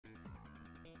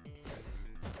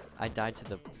I died to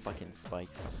the fucking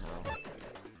spikes somehow.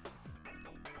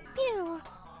 Pew.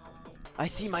 I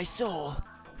see my soul.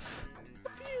 I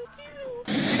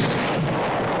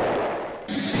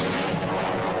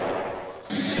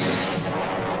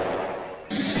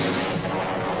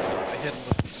hit him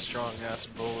with a strong ass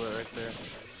bullet right there.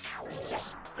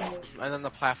 And then the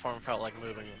platform felt like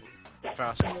moving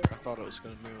faster. I thought it was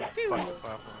gonna move. Fuck the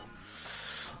platform.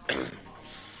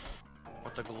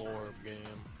 What the glorb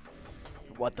game.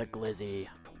 What the glizzy?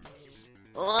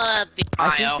 What the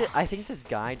aisle? I think this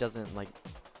guy doesn't like.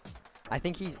 I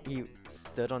think he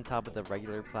stood on top of the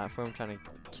regular platform trying to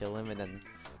kill him and then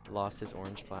lost his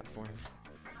orange platform.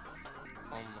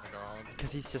 Oh my god.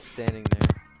 Because he's just standing there.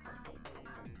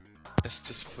 It's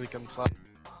just freaking plat.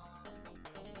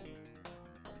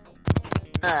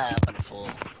 Ah, wonderful.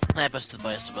 Happens to the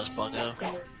best of us, Bucko.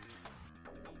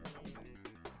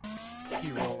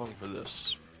 You wrong for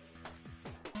this.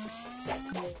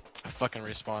 I fucking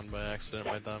respawned by accident,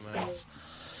 my dumbass.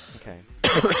 Okay.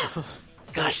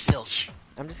 Gosh, Silch.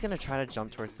 I'm just gonna try to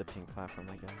jump towards the pink platform,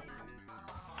 I guess.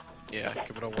 Yeah,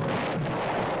 give it a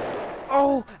whirl.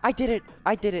 Oh! I did it!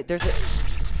 I did it! There's a.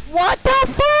 What the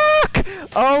fuck?!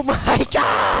 Oh my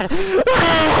god!